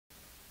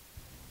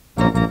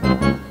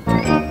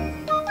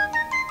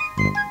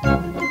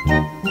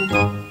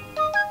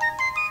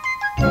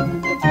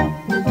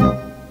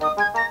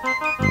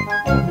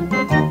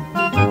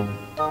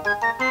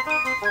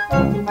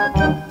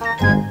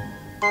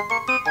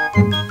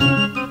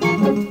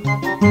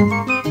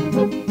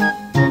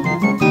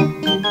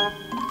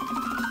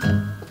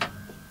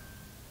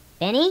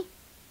Benny?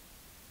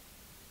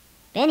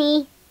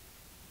 Benny?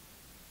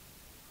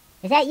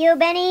 Is that you,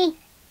 Benny?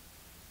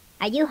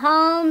 Are you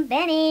home,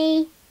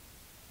 Benny?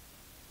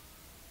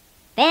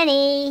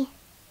 Benny?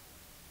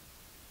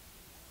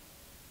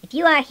 If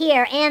you are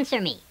here,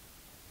 answer me.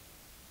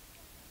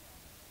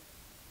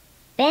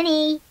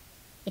 Benny,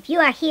 if you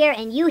are here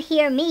and you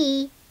hear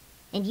me,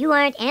 and you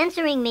aren't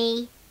answering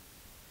me,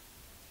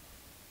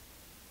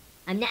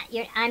 I'm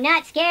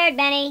not scared,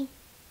 Benny.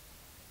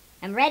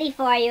 I'm ready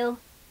for you.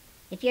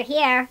 If you're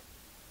here.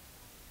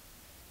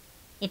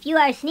 If you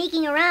are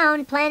sneaking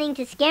around planning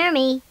to scare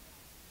me,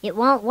 it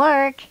won't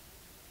work.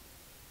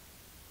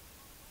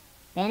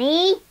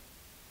 Benny?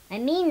 I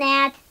mean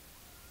that.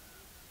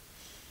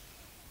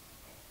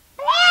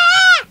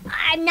 Ah!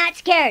 I'm not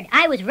scared.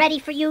 I was ready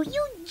for you.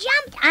 You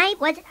jumped.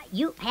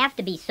 You have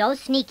to be so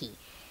sneaky.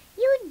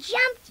 You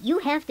jumped. You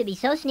have to be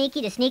so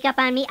sneaky to sneak up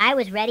on me. I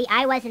was ready.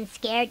 I wasn't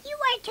scared. You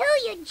were too.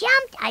 You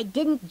jumped. I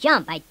didn't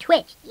jump. I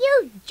twitched.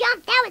 You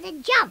jumped. That was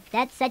a jump.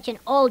 That's such an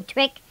old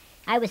trick.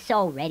 I was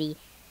so ready.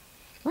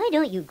 Why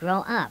don't you grow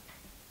up?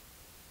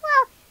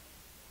 Well,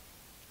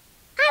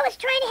 I was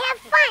trying to have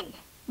fun.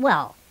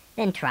 Well,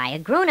 then try a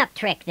grown-up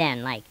trick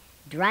then, like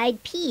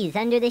dried peas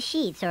under the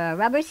sheets or a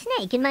rubber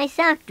snake in my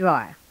sock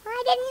drawer.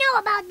 I didn't know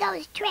about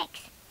those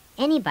tricks.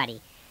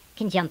 Anybody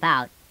can jump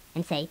out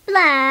and say,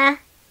 blah.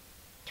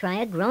 Try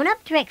a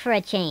grown-up trick for a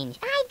change.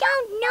 I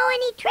don't know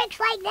any tricks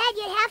like that.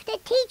 You'd have to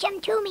teach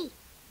them to me.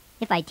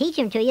 If I teach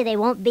them to you, they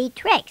won't be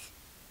tricks.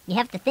 You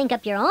have to think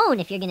up your own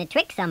if you're going to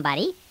trick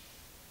somebody.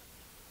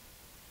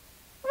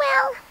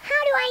 Well,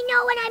 how do I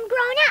know when I'm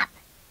grown up?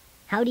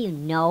 How do you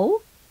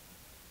know?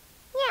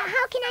 Yeah,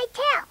 how can I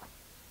tell?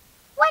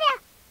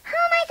 How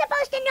am I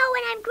supposed to know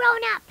when I'm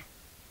grown up?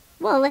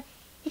 Well,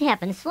 it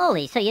happens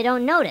slowly, so you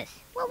don't notice.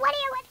 Well,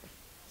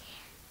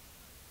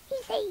 You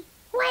say,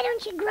 why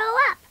don't you grow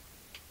up?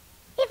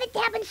 If it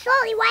happens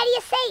slowly, why do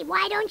you say,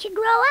 why don't you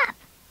grow up?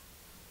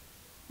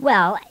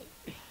 Well,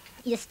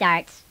 you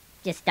start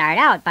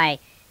out by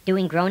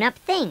doing grown-up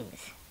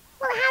things.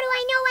 Well, how do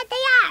I know what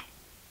they are?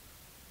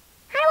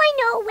 How do I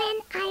know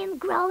when I am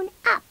grown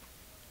up?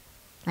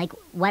 Like,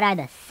 what are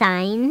the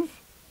signs?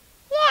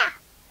 Yeah.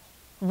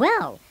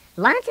 Well,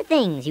 lots of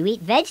things. You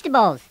eat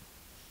vegetables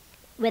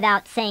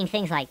without saying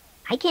things like,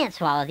 I can't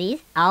swallow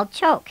these, I'll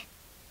choke.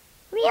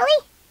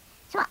 Really?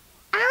 So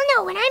I'll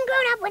know when I'm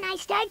grown up when I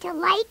start to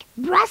like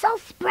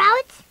Brussels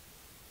sprouts?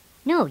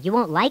 No, you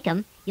won't like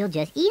them. You'll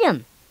just eat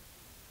them.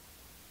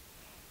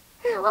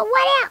 Well,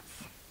 what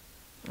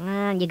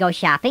else? You go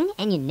shopping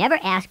and you never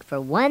ask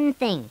for one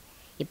thing.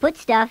 You put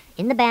stuff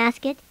in the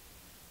basket.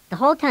 The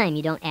whole time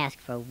you don't ask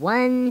for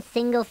one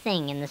single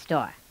thing in the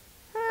store.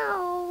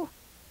 Oh.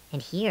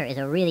 And here is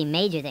a really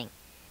major thing.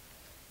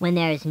 When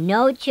there's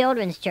no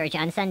children's church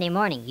on Sunday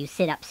morning, you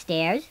sit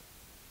upstairs,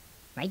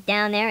 right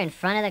down there in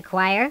front of the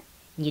choir,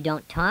 and you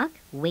don't talk,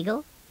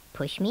 wiggle,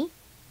 push me,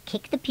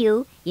 kick the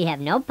pew. You have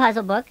no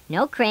puzzle book,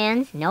 no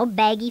crayons, no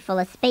baggie full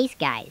of space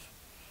guys.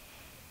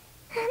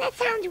 That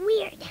sounds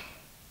weird.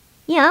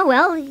 Yeah,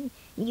 well,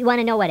 you want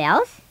to know what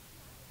else?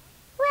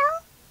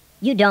 Well?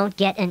 You don't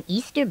get an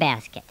Easter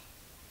basket.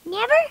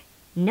 Never?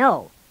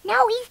 No.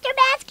 No Easter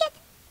basket?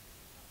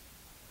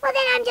 Well,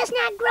 then I'm just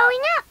not growing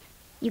up.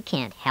 You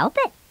can't help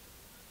it.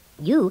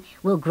 You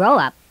will grow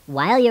up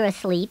while you're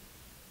asleep,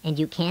 and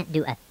you can't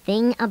do a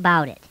thing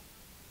about it.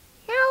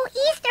 No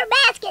Easter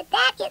basket,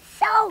 that is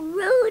so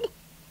rude.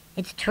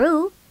 It's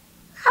true.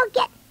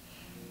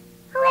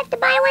 I'll have to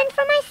buy one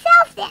for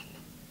myself then.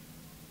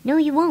 No,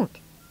 you won't.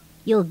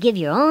 You'll give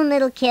your own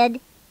little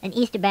kid an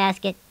Easter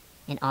basket,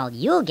 and all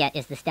you'll get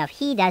is the stuff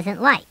he doesn't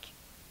like.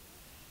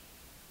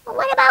 Well,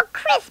 what about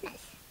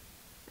Christmas?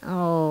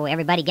 Oh,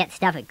 everybody gets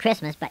stuff at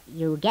Christmas, but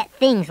you'll get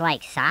things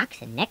like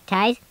socks and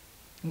neckties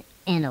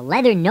and a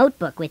leather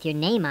notebook with your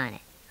name on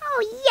it.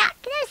 Oh, yuck!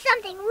 There's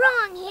something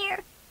wrong here.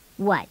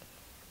 What?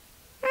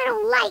 I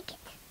don't like it.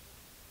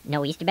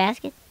 No Easter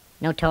basket?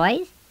 No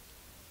toys?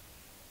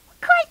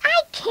 Of course,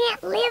 I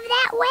can't live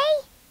that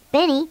way.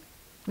 Benny,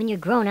 when you're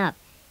grown up,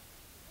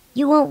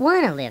 you won't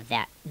want to live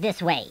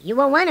this way. You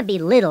won't want to be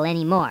little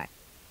anymore.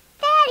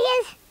 That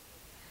is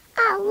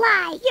a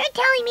lie. You're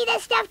telling me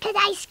this stuff because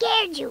I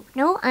scared you.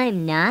 No,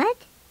 I'm not.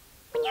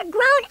 When you're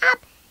grown up,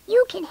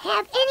 you can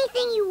have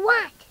anything you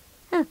want.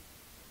 Huh.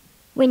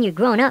 When you're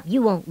grown up,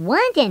 you won't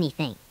want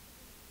anything.